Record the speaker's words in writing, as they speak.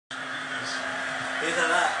It's a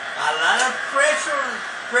lot of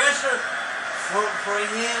pressure for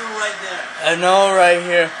him right there. I know, right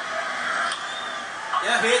here.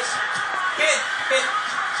 Yeah, hit.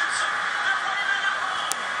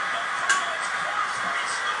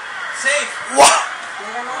 Safe. Wow.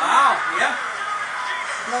 Wow, yeah.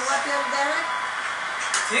 ¿No bateó el Derek?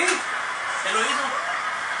 Sí, se lo hizo.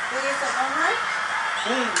 ¿Qué hizo? ¿Home run?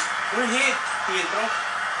 Un hit y entró.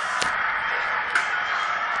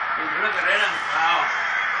 Entró la carrera. Wow.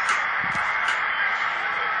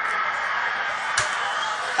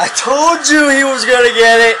 I told you he was gonna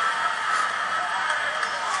get it.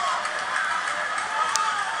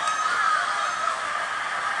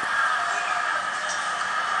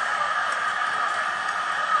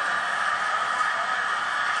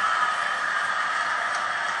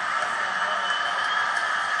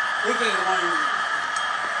 He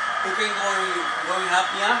can going up,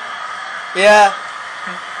 yeah? Yeah.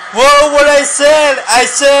 Well, what I said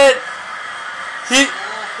he.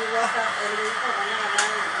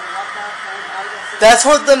 That's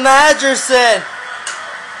what the manager said.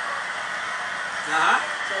 Ajá.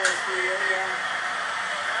 Se despidió ya.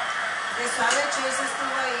 ¿Que sabe Chase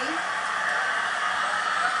estuvo ahí?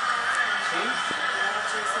 Sí.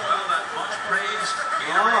 Well, that much praised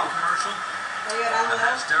Gatorade commercial that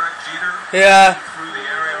has Derek Jeter Yeah. through the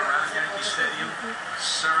area around Yankee Stadium,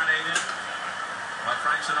 serenaded by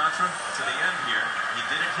Frank Sinatra to the end here. He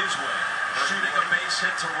did it his way, shooting a base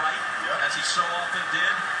hit to right, as he so often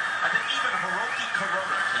did. I think even Hiroki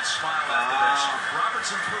Kuroda can smile after this.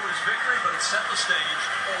 Robertson blew his victory, but it set the stage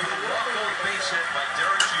for the walk-off base hit by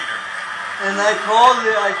Derek Jeter. And I called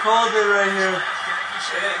it right here. Yankee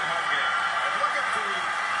Stadium home game. And look at the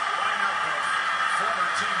lineup of former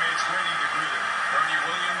teammates waiting to greet him. Bernie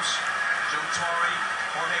Williams, Joe Torre,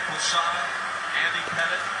 Jorge Posada, Andy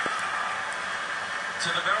Pettit.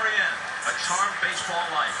 To the very end, a charmed baseball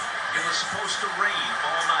life. It was supposed to rain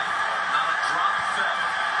all night. Not a drop fell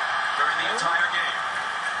during the entire game.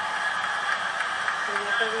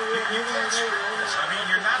 You can't, I mean,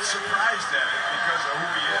 you're not surprised at it because of who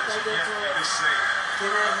he is. You can't just say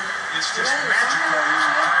it's just magical his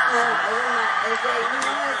entire career.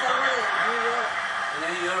 And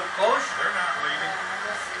then your coach. They're not leaving.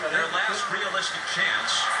 Their last realistic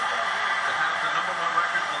chance to have the #1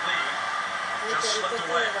 record in the league just slipped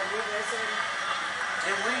away.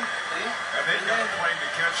 And win. See? And they've got a plane to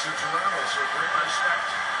catch to Toronto, so great respect.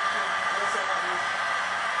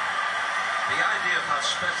 The idea of how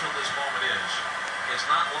special this moment is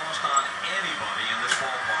not lost on anybody in this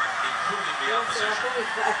ballpark, including the opposition.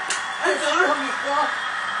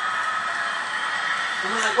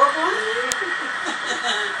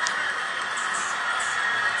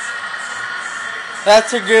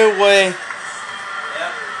 That's a good way. Yep.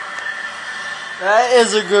 That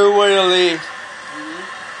is a good way to lead.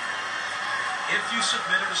 If you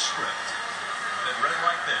submitted a script that read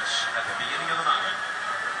like this at the beginning of the night,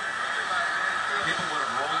 people would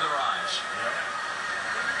have rolled their eyes.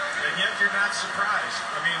 And yet you're not surprised.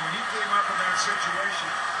 I mean, when he came up in that situation,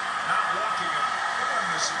 not walking him, it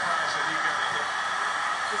wasn't a surprise that he got a hit.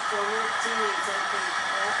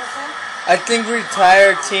 I think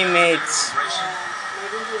retired teammates.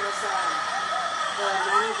 Maybe he was the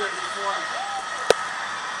manager before.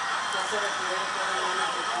 Ya se retiró por el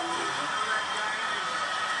manager también.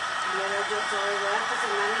 Y luego Joe Torre, ¿verdad? Pues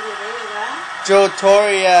el manager de él, ¿verdad? Joe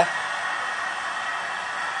Torre, yeah.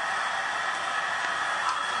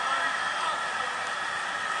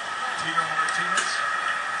 Tito Martinez.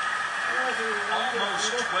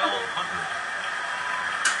 Almost 1,200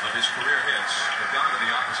 of his career hits have gone to the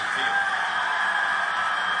opposite field.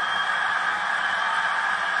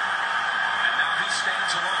 And now he stands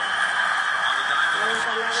alone on the diamond of the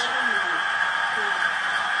box.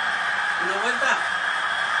 Una vuelta.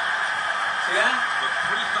 ¿Sí? The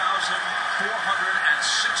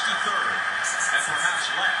 3,463rd and perhaps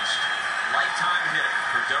last lifetime hit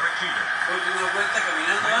for Derek Jeter. Última vuelta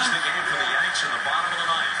caminando. Wins the game for the Yanks in the bottom of the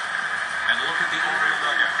ninth. And look at the Oriole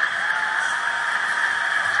dugout.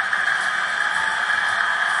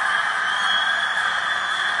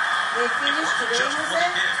 They finished today, Just was what he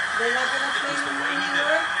it? did. They're not going to It play was the way he New did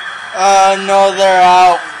York? it. No, they're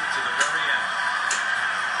out. To the very end.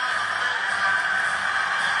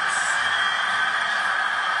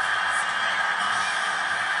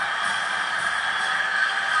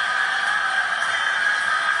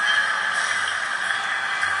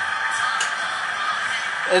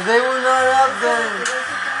 If they were not out then.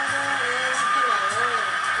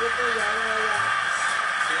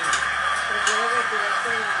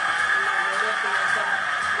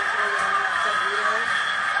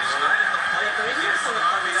 His night at the plate begins with an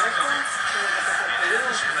RBI double.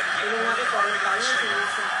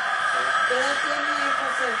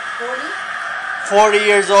 40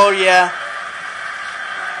 years old, yeah.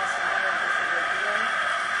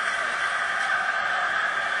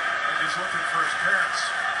 He's looking for his parents.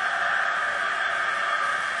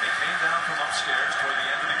 They came down from upstairs toward the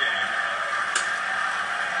end of the game.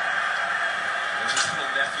 There's his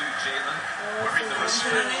little nephew, Jalen, wearing the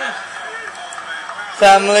receiver hat.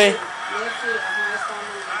 Family. Nephew, his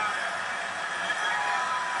family.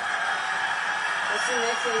 That's the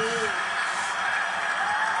next thing.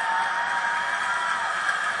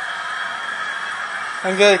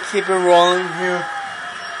 I'm gonna keep it rolling here. Well,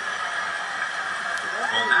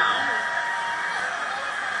 now,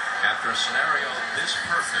 after a scenario this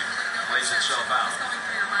perfect plays itself out,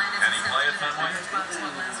 can he play at Fenway?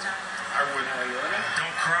 I would.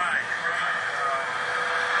 Don't cry.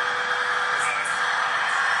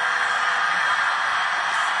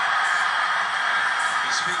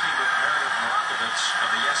 He's speaking with Meredith Marakovitz of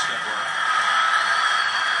the Yes Network.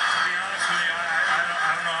 To be honest with you, I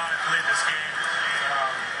don't know how I played this game.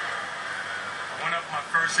 I went up my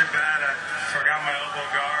first at bat. I forgot my elbow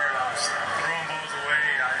guard. I was throwing balls away.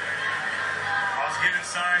 I was giving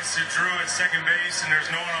signs to Drew at second base, and there's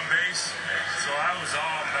no one on base. So I was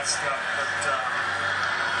all messed up. But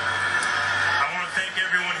I want to thank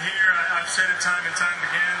everyone here. I've said it time and time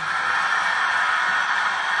again.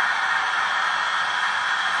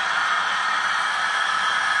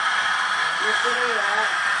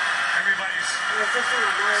 Everybody's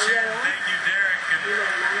saying thank you, Derek, and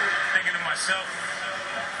thinking to myself,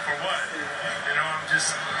 for what? You know, I'm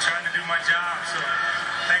just trying to do my job, so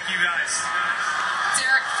thank you guys.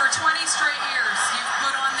 Derek, for 20 straight years, you've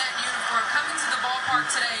put on that uniform, coming to the ballpark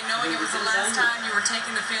today, knowing it was the last time you were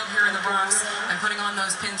taking the field here in the Bronx and putting on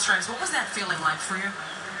those pinstripes. What was that feeling like for you?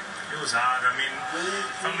 It was odd. I mean,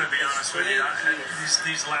 I'm going to be honest with you.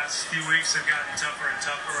 These last few weeks have gotten tougher and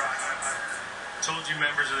tougher. I told you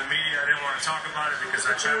members of the media I didn't want to talk about it because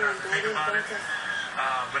I tried not to think about it.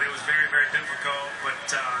 But it was very, very difficult. But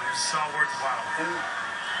it's all worthwhile.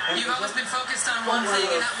 You've always been focused on one thing,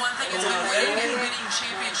 and that one thing has been winning and winning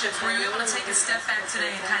championships. Were you able to take a step back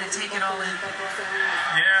today and kind of take it all in?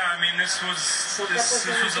 Yeah, I mean, this was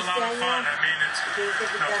a lot of fun. I mean,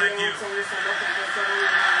 no, thank you. You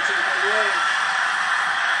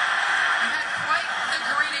had quite the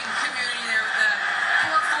greeting community there.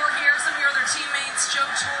 Court 4 here, some of your other teammates, Joe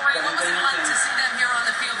Torre. What was it like to see them here on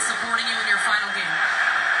the field supporting you in your final game?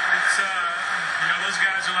 It's, you know, those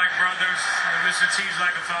guys are like brothers. Mr. T's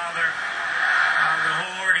like a father. The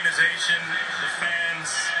whole organization, the fans.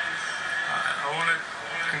 I want to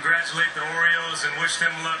congratulate the Orioles and wish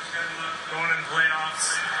them luck going in the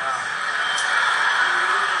playoffs.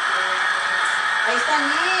 Ahí está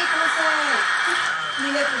Nick, José.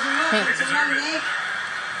 Ni le pusimos atención a Nick.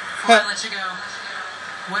 Before I let you go,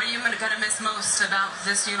 what are you going to miss most about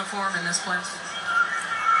this uniform and this place?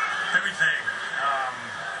 Everything.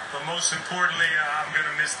 But most importantly, I'm going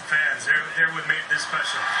to miss the fans. They're what made this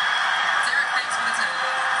special. Derek, thanks for the time.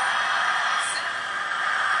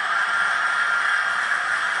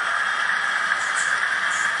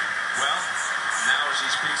 Well, now as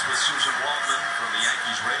he speaks with Susan Waldman from the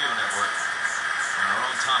Yankees radio network, and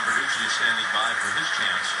our own Tom Verducci is standing by for his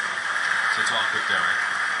chance to talk with Derek.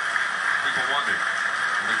 People wondered,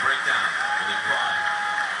 will he break down? Will he cry?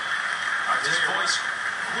 His voice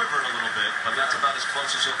quivered a little bit, but that's about as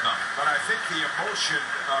close as he'll come. But I think the emotion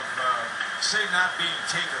of, say, not being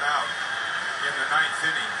taken out in the 9th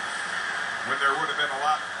inning, when there would have been a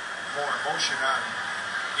lot more emotion on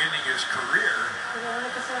ending his career,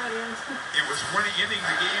 it was ending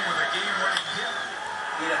the game with a game-winning hit.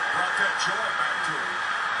 Brought that joy back to him.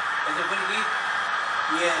 Ese fue el hit.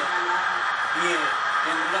 Y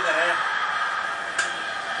en una carrera.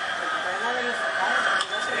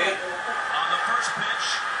 On the first pitch,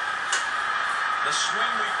 the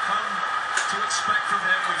swing we've come to expect from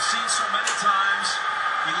him, we've seen so many times.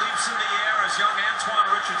 He leaps in the air as young Antoine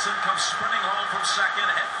Richardson comes sprinting home from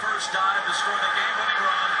second, head first dive to score the game-winning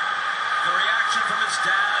run. The reaction from his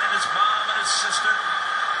dad and his mom and his sister.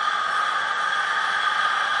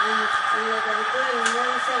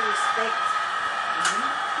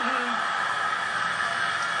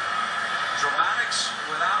 Dramatics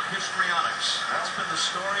without histrionics. That's been the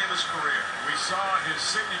story of his career. We saw his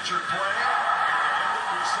signature play,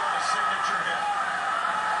 and we saw a signature hit.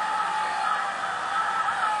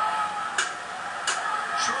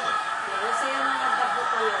 Truly,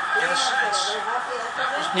 in a sense, that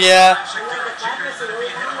was Yeah. classic Derek Jeter that had been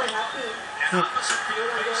hit. An opposite field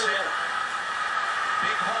base hit.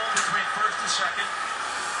 Big hole between first and second.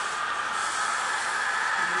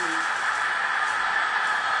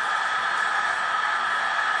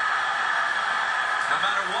 No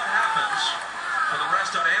matter what happens,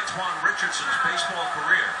 Antoine Richardson's baseball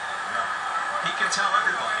career. He can tell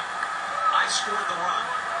everybody, I scored the run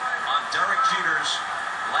on Derek Jeter's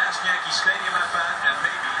last Yankee Stadium at bat and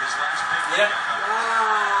maybe his last big league at bat.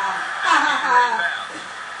 Gatorade Bound.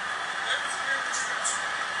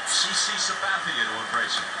 CC Sabathia to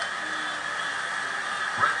embrace him.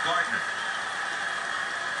 Brett Gardner,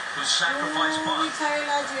 whose sacrifice bunt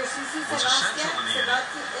was essential in the inning.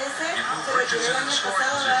 It moved Richardson in the scoring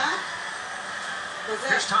position.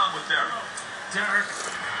 Here's Tom with Derek. Derek,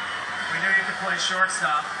 we know you can play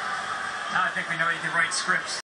shortstop. Now I think we know you can write scripts.